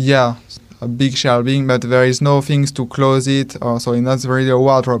 Shelving. Yeah, a big shelving, but there is no things to close it. So it's not really a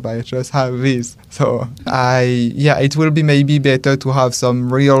wardrobe. I just have this. So it will be maybe better to have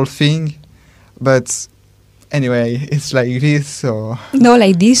some real thing, but anyway, it's like this. So no,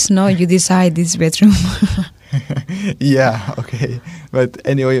 like this. No, you decide this bedroom. Yeah, okay. But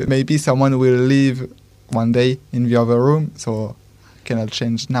anyway, maybe someone will live one day in the other room, so I cannot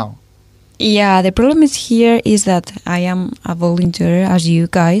change now. Yeah, the problem is that I am a volunteer as you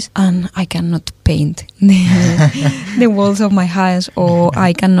guys, and I cannot paint the walls of my house, or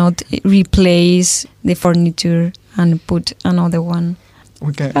I cannot replace the furniture and put another one.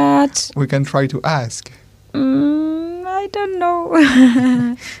 We can try to ask. I don't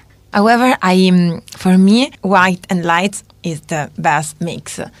know. However, for me, white and light is the best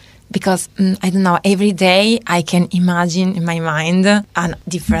mix. Because, I don't know, every day I can imagine in my mind a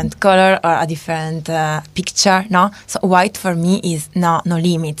different color or a different picture, no? So white for me is no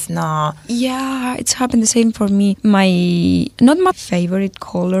limits, no. Yeah, it's happened the same for me. Not my favorite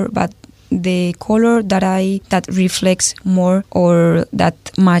color, but the color that reflects more or that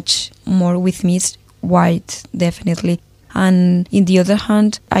match more with me is white, definitely. And in the other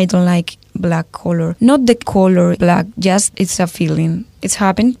hand, I don't like black color. Not the color black, just it's a feeling. It's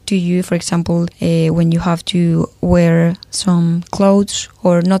happened to you, for example, when you have to wear some clothes,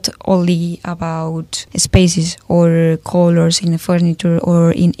 or not only about spaces or colors in the furniture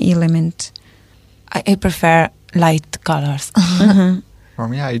or in elements. I prefer light colors. Mm-hmm. For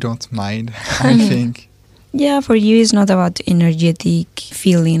me, I don't mind, I think. Yeah, for you it's not about energetic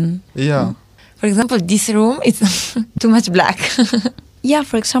feeling. Yeah. For example, this room is too much black. Yeah,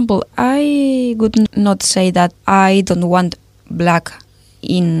 for example, I would not say that I don't want black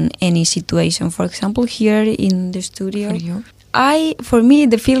in any situation. For example, here in the studio, For you? for me,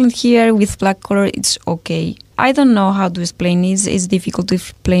 the feeling here with black color, it's okay. I don't know how to explain it. It's difficult to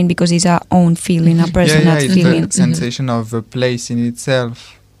explain because it's our own feeling, a personal it's feeling. the sensation of the place in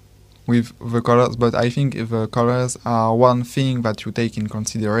itself with the colors. But I think the colors are one thing that you take in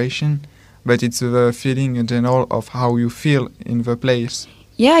consideration, but it's the feeling in general of how you feel in the place.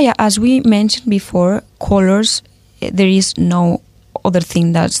 Yeah. As we mentioned before, colors, there is no other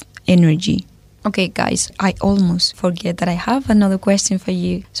thing that's energy. Okay, guys, I almost forget that I have another question for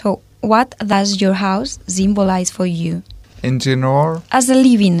you. So, what does your house symbolize for you? In general, As a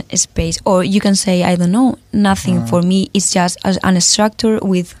living space, or you can say, I don't know, nothing for me. It's just as a structure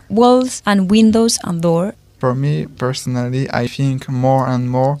with walls and windows and door. for me personally, I think more and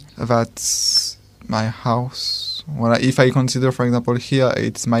more that my house. Well, if I consider, for example, here,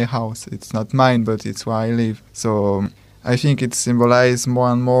 it's my house. It's not mine, but it's where I live. So I think it symbolizes more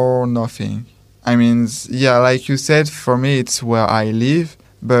and more nothing. I mean, yeah, like you said, for me, it's where I live,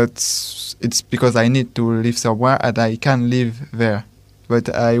 but it's because I need to live somewhere and I can live there. But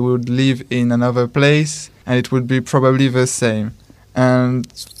I would live in another place and it would be probably the same. And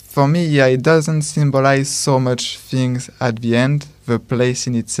for me, yeah, it doesn't symbolize so much things at the end, the place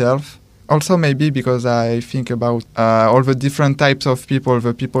in itself. Also, maybe because I think about all the different types of people,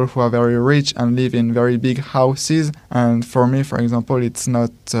 the people who are very rich and live in very big houses. And for me, for example, it's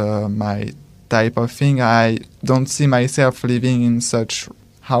not my type of thing. I don't see myself living in such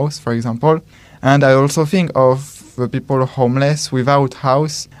house, for example. And I also think of the people homeless without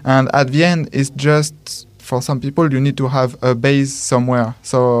house. And at the end, it's just, for some people, you need to have a base somewhere.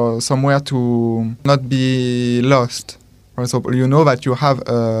 So somewhere to not be lost. For example, you know that you have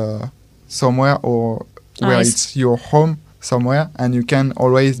somewhere or where Nice. it's your home somewhere and you can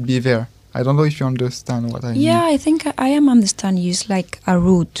always be there. I don't know if you understand what I mean. Yeah, I think I am understand you. It's like a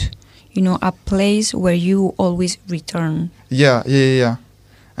route, a place where you always return. Yeah.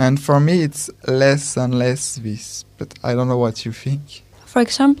 And for me, it's less and less this, but I don't know what you think. For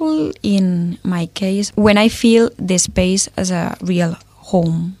example, in my case, when I feel the space as a real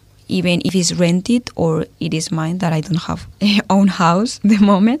home, even if it's rented or it is mine, that I don't have a own house at the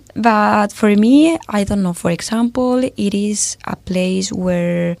moment. But for me, I don't know, for example, it is a place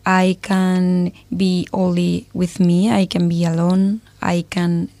where I can be only with me, I can be alone, I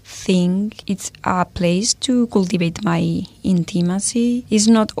can think. It's a place to cultivate my intimacy. It's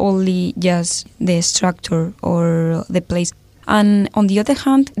not only just the structure or the place. And on the other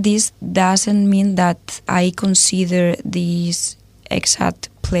hand, this doesn't mean that I consider this exact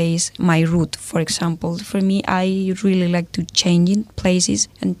place my root. For example, for me, I really like to changing places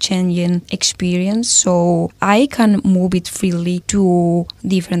and changing experience, so I can move it freely to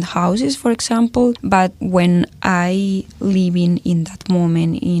different houses, for example. But when I living in that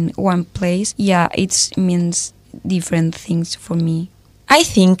moment in one place, yeah, it means different things for me. I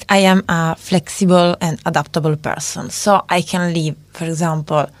think I am a flexible and adaptable person, so I can live, for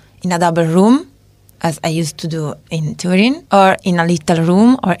example, in a double room, as I used to do in Turin, or in a little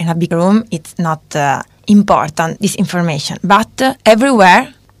room or in a big room. It's not important, this information. But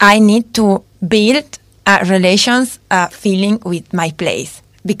everywhere I need to build a relations feeling with my place.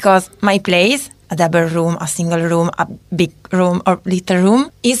 Because my place, a double room, a single room, a big room or little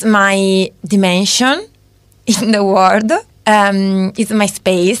room, is my dimension in the world. It's my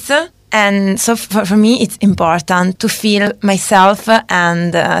space. And so for me, it's important to feel myself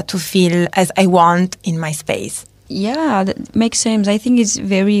and to feel as I want in my space. Yeah, that makes sense. I think it's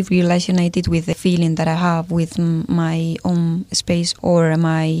very related with the feeling that I have with my own space or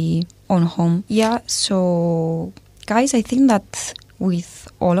my own home. Yeah, so guys, I think that with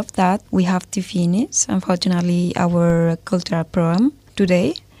all of that, we have to finish, unfortunately, our cultural program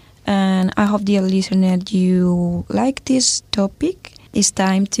today. And I hope, dear listener, you like this topic. It's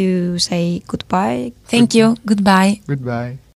time to say goodbye. Thank you. Goodbye. Goodbye.